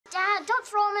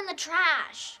the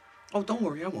trash. Oh, don't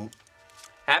worry, I won't.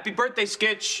 Happy birthday,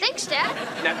 Skitch. Thanks, Dad.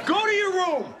 Now go to your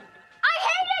room. I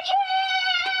hate it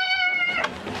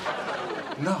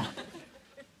here! No.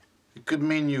 It could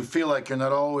mean you feel like you're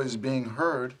not always being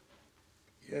heard.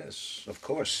 Yes, of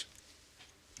course.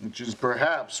 Which is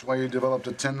perhaps why you developed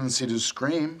a tendency to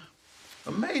scream.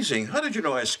 Amazing. How did you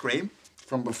know I scream?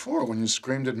 From before, when you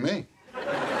screamed at me.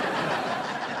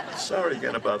 Sorry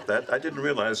again about that. I didn't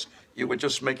realize you were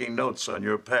just making notes on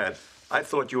your pad. I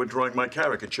thought you were drawing my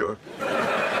caricature.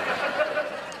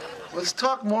 Let's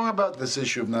talk more about this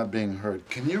issue of not being heard.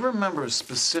 Can you remember a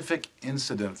specific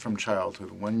incident from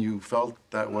childhood when you felt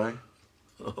that way?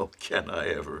 Oh, can I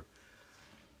ever?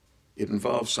 It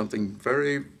involves something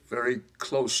very, very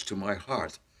close to my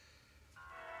heart.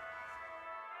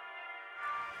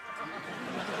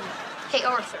 Hey,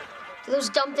 Arthur, do those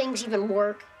dumb things even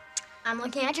work? I'm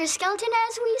looking at your skeleton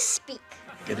as we speak.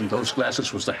 Getting those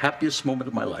glasses was the happiest moment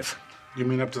of my life. You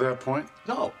mean up to that point?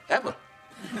 No, ever.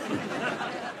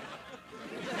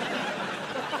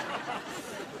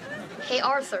 Hey,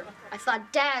 Arthur, I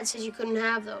thought Dad says you couldn't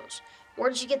have those. Where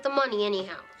did you get the money,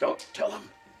 anyhow? Don't tell him.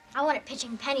 I want it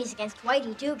pitching pennies against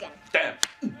Whitey Dugan. Damn.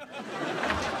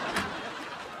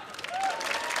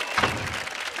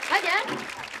 Hi, Dad.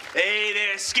 Hey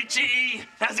there, Skitchy.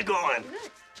 How's it going?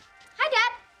 Good. Hi,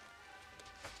 Dad.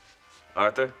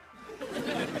 Arthur?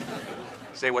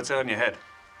 Say, what's on your head?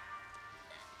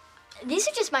 These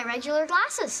are just my regular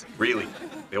glasses. Really?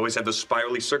 They always have those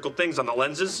spirally circled things on the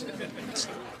lenses?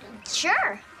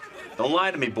 Sure. Don't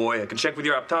lie to me, boy. I can check with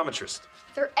your optometrist.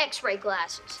 They're X-ray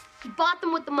glasses. He bought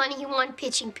them with the money he won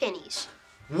pitching pennies.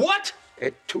 What?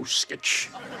 Et tu, Skitch.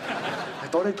 I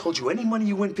thought I told you any money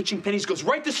you win pitching pennies goes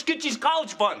right to Skitchy's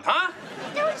college fund, huh?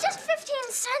 There was just 15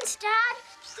 cents, Dad.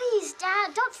 Please,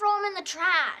 Dad, don't throw them in the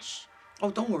trash. Oh,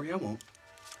 don't worry, I won't.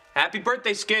 Happy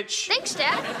birthday, Skitch. Thanks,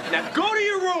 Dad. Now go to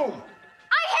your room.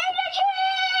 I hate it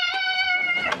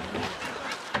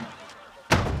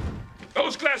here!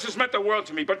 Those glasses meant the world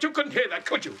to me, but you couldn't hear that,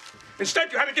 could you?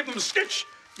 Instead, you had to give them to Skitch,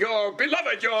 your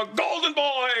beloved, your golden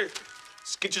boy.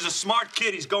 Skitch is a smart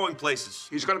kid. He's going places.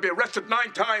 He's going to be arrested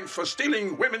 9 times for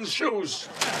stealing women's shoes.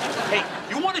 Hey,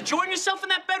 you want to join yourself in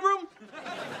that bedroom?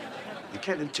 You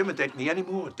can't intimidate me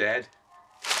anymore, Dad.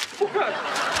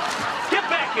 Get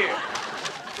back here.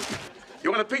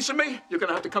 You want a piece of me? You're going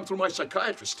to have to come through my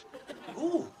psychiatrist.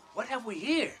 Ooh, what have we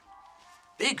here?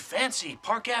 Big, fancy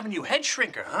Park Avenue head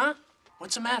shrinker, huh?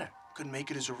 What's the matter? Couldn't make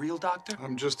it as a real doctor?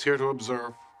 I'm just here to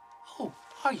observe. Oh,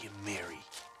 are you, Mary?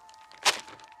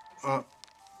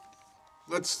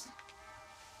 Let's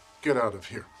get out of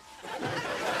here.